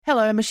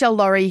Hello, Michelle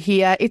Laurie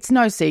here. It's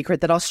no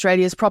secret that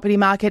Australia's property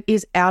market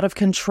is out of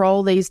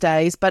control these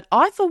days, but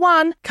I, for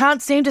one,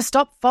 can't seem to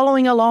stop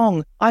following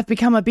along. I've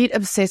become a bit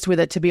obsessed with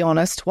it, to be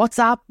honest. What's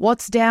up,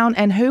 what's down,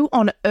 and who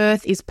on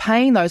earth is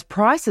paying those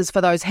prices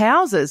for those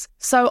houses?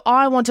 So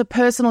I want to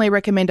personally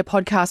recommend a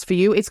podcast for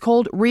you. It's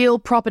called Real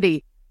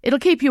Property. It'll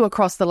keep you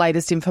across the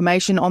latest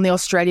information on the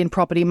Australian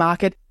property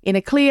market in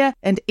a clear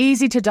and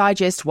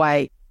easy-to-digest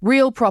way.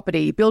 Real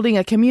Property, building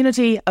a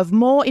community of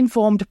more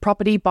informed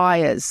property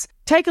buyers.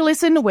 Take a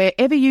listen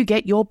wherever you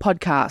get your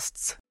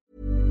podcasts.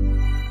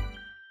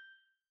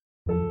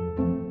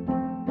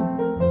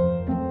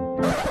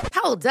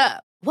 Hold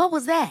up. What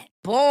was that?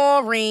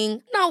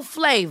 Boring. No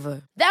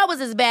flavor. That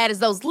was as bad as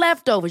those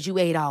leftovers you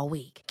ate all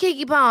week.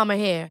 Keke Palmer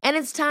here, and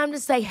it's time to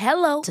say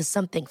hello to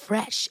something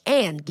fresh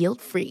and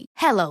guilt-free.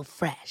 Hello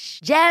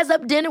Fresh. Jazz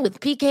up dinner with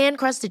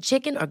pecan-crusted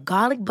chicken or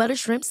garlic butter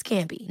shrimp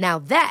scampi. Now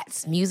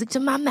that's music to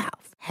my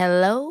mouth.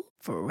 Hello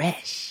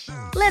Fresh.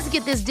 Let's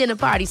get this dinner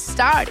party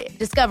started.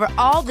 Discover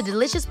all the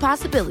delicious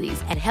possibilities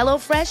at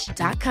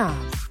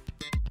hellofresh.com.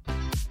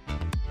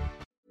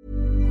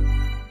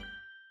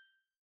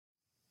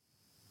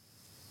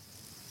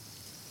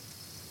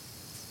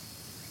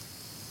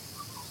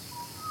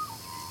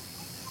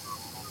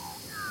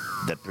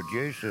 The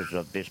producers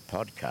of this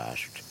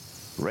podcast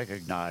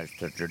recognise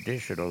the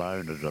traditional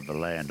owners of the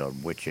land on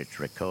which it's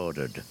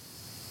recorded.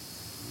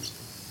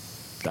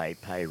 They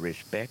pay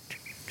respect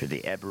to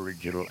the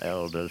Aboriginal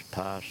elders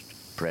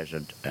past,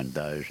 present and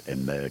those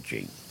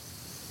emerging.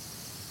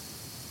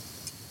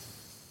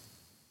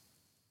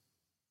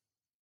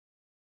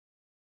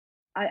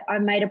 I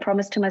made a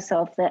promise to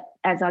myself that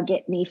as I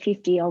get near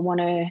 50, I want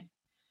to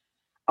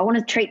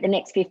treat the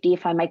next 50,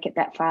 if I make it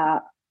that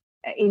far,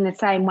 in the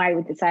same way,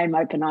 with the same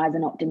open eyes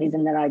and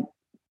optimism that I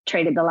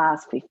treated the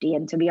last 50.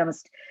 And to be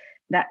honest,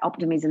 that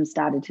optimism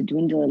started to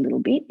dwindle a little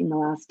bit in the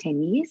last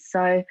 10 years.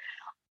 So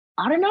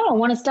I don't know, I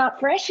want to start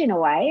fresh in a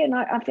way, and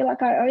I feel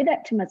like I owe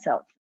that to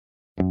myself.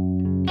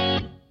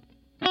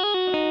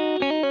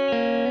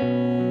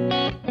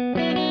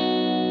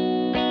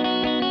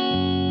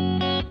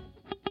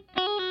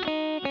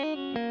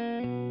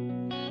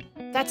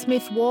 That's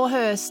Myf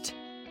Warhurst.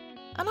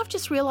 And I've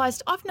just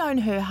realised I've known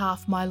her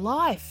half my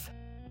life.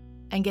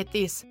 And get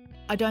this,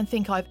 I don't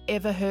think I've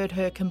ever heard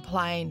her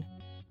complain.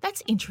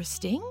 That's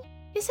interesting,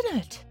 isn't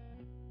it?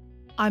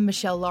 I'm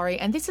Michelle Laurie,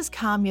 and this is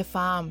Calm Your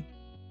Farm.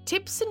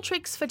 Tips and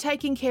tricks for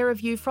taking care of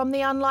you from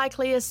the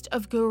unlikeliest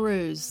of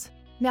gurus.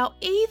 Now,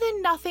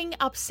 either nothing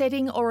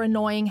upsetting or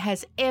annoying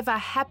has ever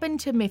happened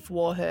to Myf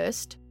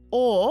Warhurst,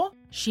 or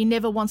she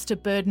never wants to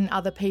burden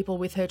other people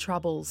with her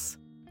troubles.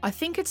 I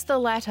think it's the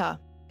latter.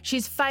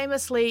 She's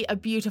famously a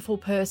beautiful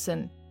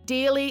person,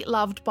 dearly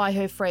loved by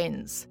her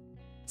friends.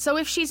 So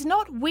if she's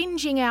not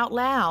whinging out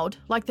loud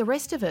like the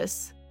rest of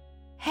us,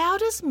 how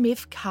does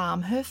Myf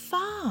calm her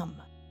farm?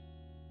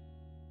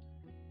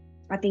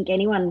 I think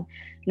anyone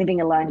living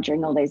alone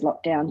during all these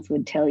lockdowns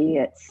would tell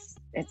you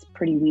it's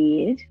pretty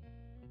weird.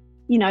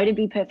 You know, to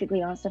be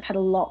perfectly honest, I've had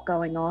a lot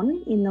going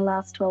on in the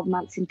last 12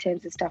 months in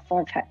terms of stuff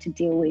I've had to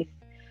deal with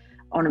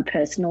on a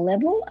personal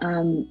level.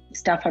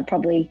 Stuff I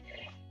probably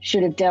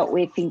should have dealt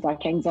with, things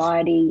like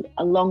anxiety,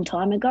 a long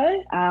time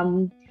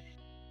ago.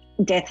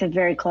 Death of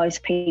very close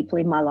people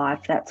in my life,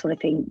 that sort of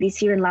thing.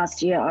 This year and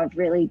last year, I've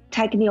really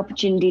taken the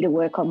opportunity to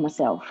work on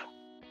myself.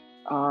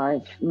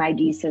 I've made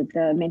use of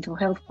the mental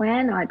health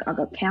plan. I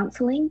got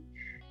counselling.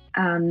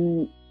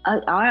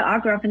 I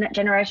grew up in that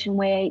generation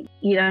where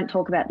you don't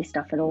talk about this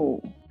stuff at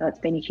all. So it's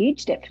been a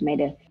huge step for me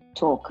to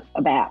talk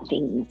about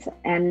things.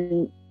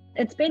 And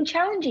it's been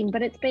challenging,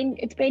 but it's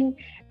been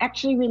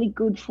actually really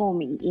good for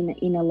me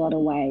in a lot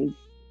of ways.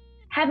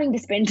 Having to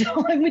spend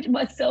time with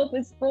myself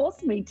has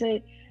forced me to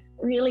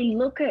really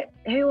look at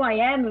who I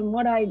am and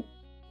what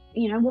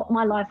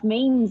my life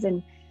means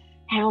and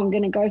how I'm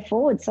going to go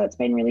forward. So it's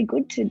been really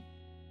good to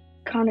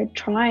kind of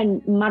try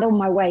and muddle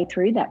my way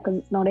through that, because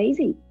it's not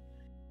easy.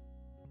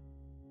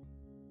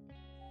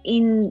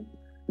 In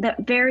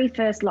that very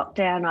first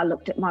lockdown, I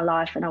looked at my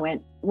life and I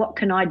went, what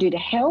can I do to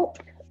help?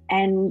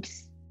 And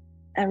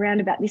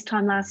around about this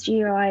time last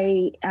year,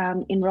 I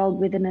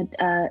enrolled with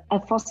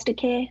a foster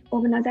care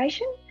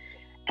organisation.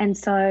 And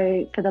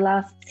so for the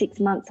last 6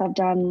 months, I've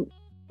done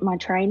my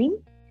training.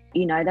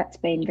 You know, that's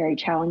been very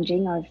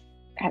challenging.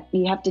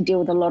 You have to deal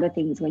with a lot of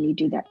things when you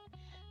do that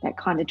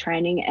kind of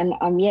training, and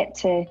I'm yet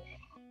to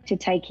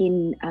take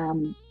in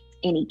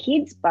any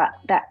kids, but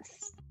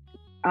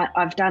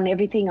I've done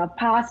everything. I've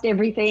passed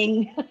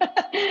everything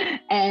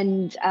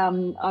and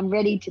I'm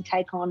ready to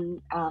take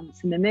on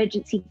some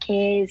emergency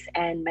cares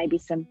and maybe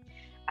some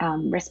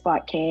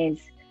respite cares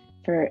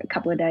for a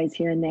couple of days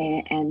here and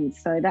there. And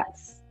so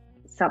that's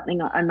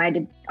something I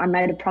made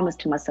a promise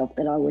to myself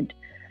that I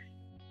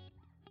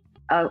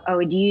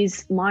would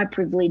use my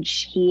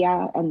privilege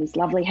here on this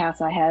lovely house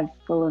I have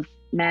full of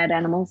mad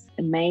animals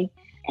and me,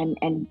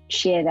 and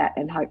share that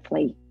and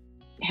hopefully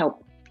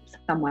help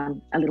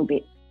someone a little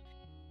bit.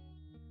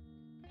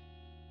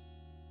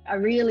 I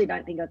really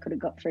don't think I could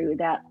have got through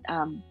without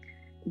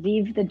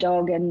Viv, the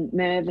dog, and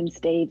Merv and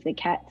Steve, the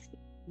cats.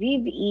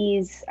 Viv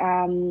is,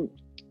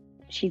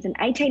 she's an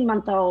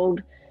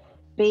 18-month-old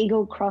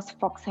beagle cross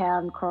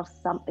foxhound cross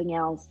something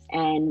else,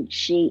 and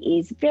she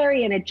is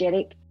very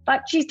energetic,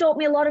 but she's taught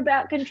me a lot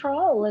about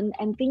control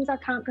and things I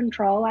can't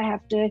control I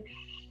have to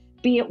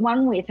be at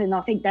one with, and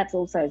I think that's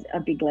also a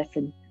big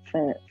lesson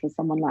for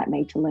someone like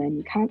me to learn.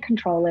 You can't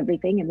control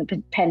everything, and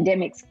the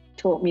pandemic's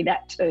taught me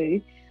that too,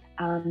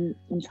 and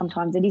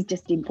sometimes it is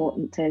just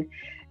important to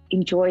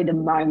enjoy the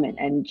moment,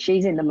 and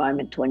she's in the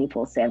moment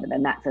 24/7,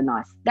 and that's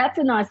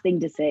a nice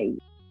thing to see.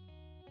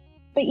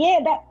 But yeah,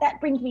 that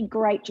brings me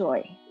great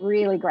joy,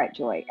 really great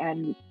joy.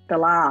 And the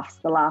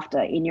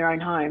laughter in your own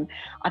home.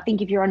 I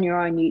think if you're on your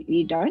own,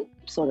 you don't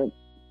sort of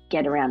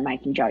get around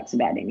making jokes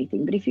about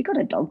anything. But if you've got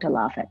a dog to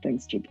laugh at doing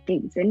stupid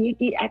things, then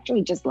you're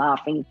actually just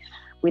laughing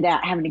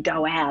without having to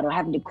go out or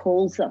having to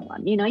call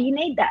someone. You know, you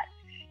need that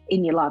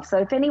in your life. So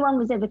if anyone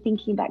was ever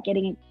thinking about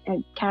getting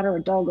a cat or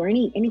a dog or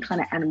any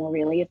kind of animal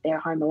really, if they're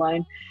home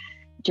alone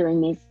during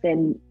this,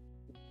 then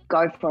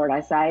go for it. I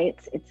say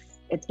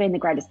it's been the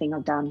greatest thing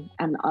I've done,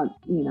 and I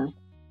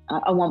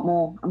want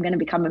more. I'm going to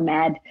become a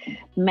mad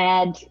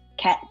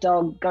cat,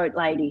 dog, goat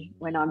lady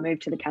when I move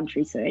to the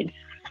country soon.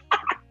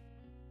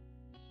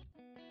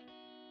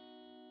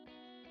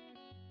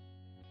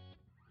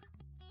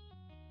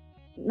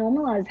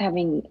 Normalise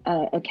having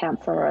a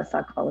counsellor or a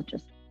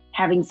psychologist,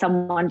 having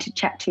someone to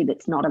chat to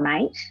that's not a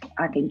mate.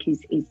 I think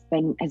has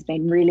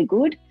been really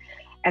good,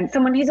 and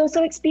someone who's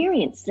also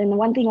experienced. And the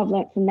one thing I've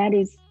learnt from that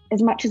is,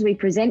 as much as we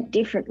present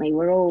differently,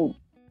 we're all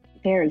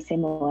very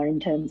similar in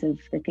terms of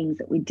the things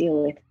that we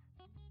deal with.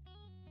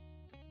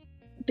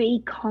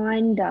 Be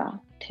kinder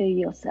to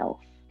yourself.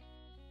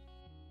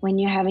 When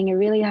you're having a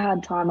really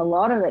hard time, a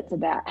lot of it's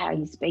about how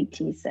you speak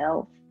to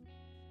yourself,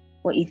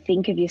 what you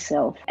think of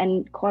yourself.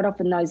 And quite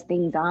often those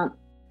things aren't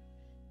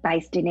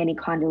based in any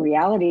kind of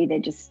reality. They're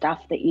just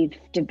stuff that you've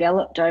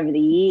developed over the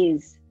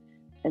years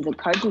as a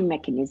coping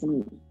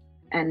mechanism.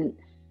 And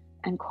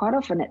quite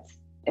often it's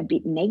a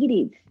bit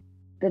negative.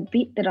 The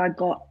bit that I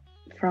got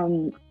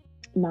from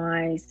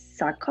my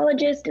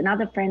psychologist and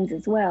other friends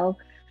as well,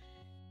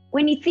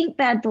 when you think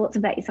bad thoughts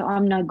about yourself,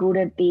 I'm no good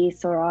at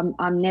this, or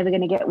I'm never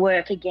going to get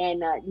work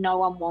again, no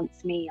one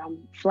wants me,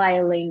 I'm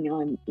flailing,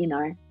 I'm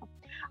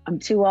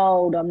too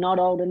old, I'm not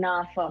old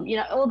enough,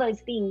 all those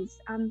things.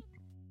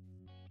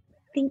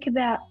 Think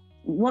about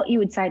what you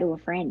would say to a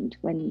friend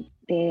when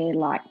they're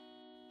like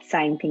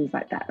saying things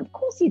like that. Of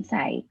course you'd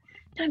say,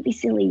 don't be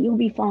silly, you'll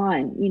be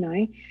fine,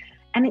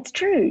 and it's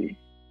true.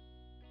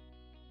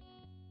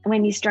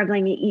 When you're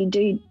struggling,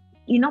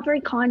 you're not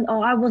very kind.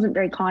 I wasn't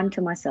very kind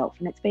to myself,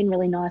 and it's been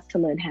really nice to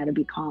learn how to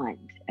be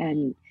kind.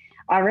 And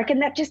I reckon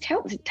that just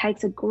helps. It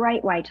takes a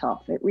great weight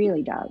off. It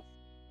really does.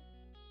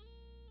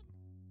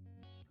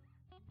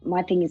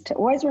 My thing is to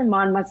always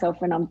remind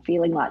myself when I'm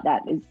feeling like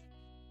that is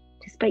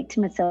to speak to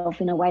myself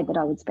in a way that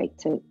I would speak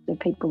to the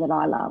people that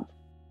I love.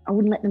 I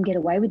wouldn't let them get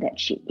away with that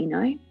shit,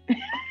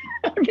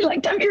 I'd be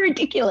like, don't be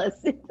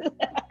ridiculous.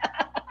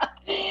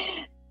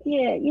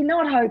 Yeah, you're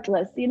not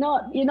hopeless. You're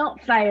not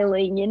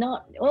failing. You're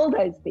not all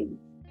those things.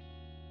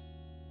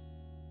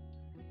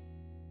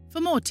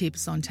 For more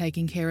tips on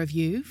taking care of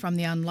you from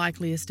the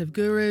unlikeliest of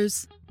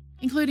gurus,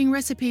 including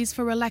recipes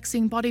for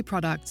relaxing body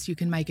products you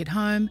can make at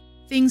home,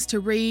 things to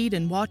read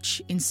and watch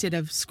instead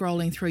of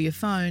scrolling through your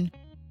phone,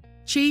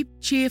 cheap,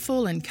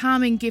 cheerful and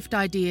calming gift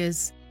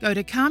ideas, go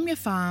to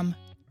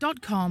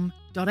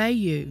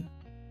calmyourfarm.com.au.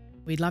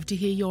 We'd love to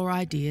hear your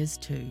ideas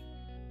too.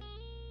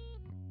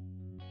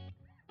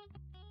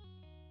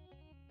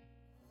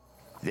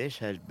 This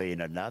has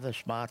been another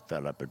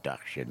Smartfella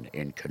production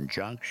in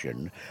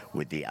conjunction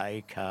with the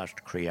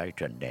Acast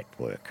Creator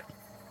Network.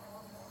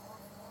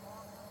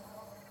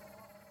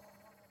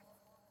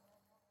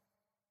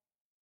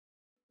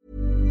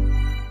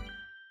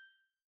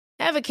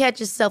 Ever catch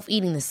yourself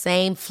eating the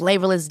same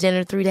flavorless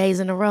dinner 3 days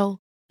in a row?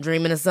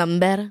 Dreaming of something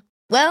better?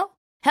 Well,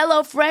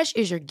 HelloFresh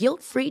is your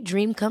guilt-free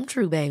dream come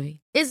true, baby.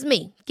 It's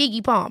me,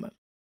 Keke Palmer.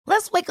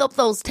 Let's wake up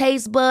those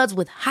taste buds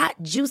with hot,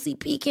 juicy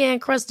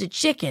pecan-crusted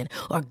chicken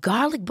or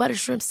garlic butter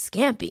shrimp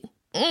scampi.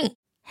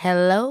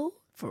 Hello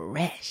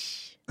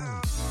Fresh.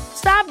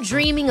 Stop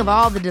dreaming of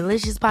all the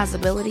delicious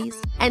possibilities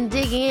and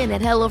dig in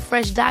at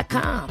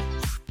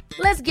HelloFresh.com.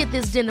 Let's get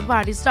this dinner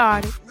party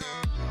started.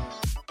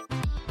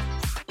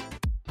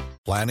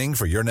 Planning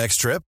for your next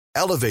trip?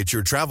 Elevate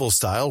your travel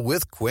style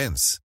with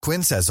Quince.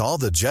 Quince has all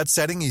the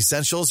jet-setting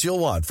essentials you'll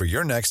want for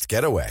your next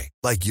getaway,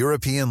 like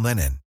European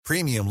linen,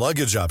 premium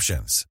luggage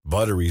options,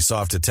 buttery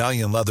soft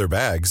Italian leather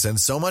bags, and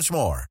so much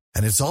more.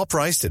 And it's all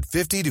priced at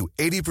 50 to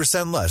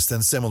 80% less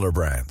than similar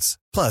brands.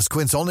 Plus,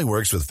 Quince only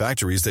works with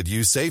factories that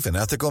use safe and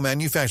ethical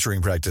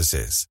manufacturing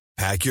practices.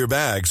 Pack your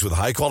bags with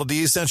high-quality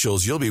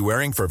essentials you'll be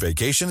wearing for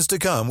vacations to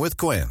come with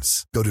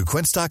Quince. Go to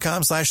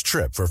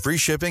quince.com/trip for free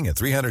shipping and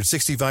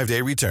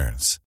 365-day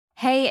returns.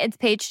 Hey, it's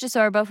Paige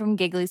DeSorbo from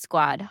Giggly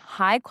Squad.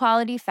 High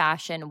quality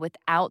fashion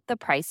without the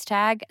price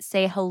tag.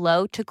 Say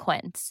hello to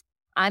Quince.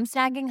 I'm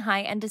snagging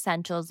high-end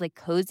essentials like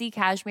cozy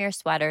cashmere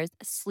sweaters,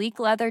 sleek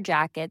leather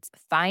jackets,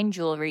 fine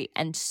jewelry,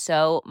 and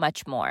so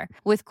much more.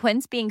 With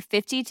Quince being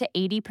 50 to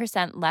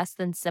 80% less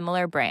than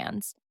similar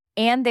brands.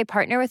 And they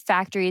partner with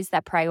factories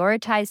that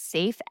prioritize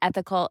safe,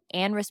 ethical,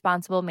 and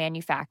responsible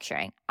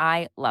manufacturing.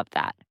 I love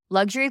that.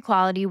 Luxury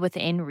quality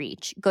within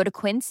reach. Go to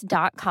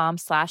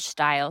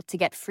quince.com/style to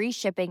get free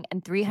shipping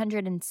and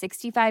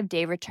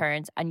 365-day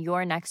returns on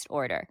your next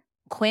order.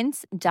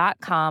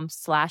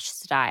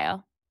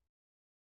 Quince.com/style.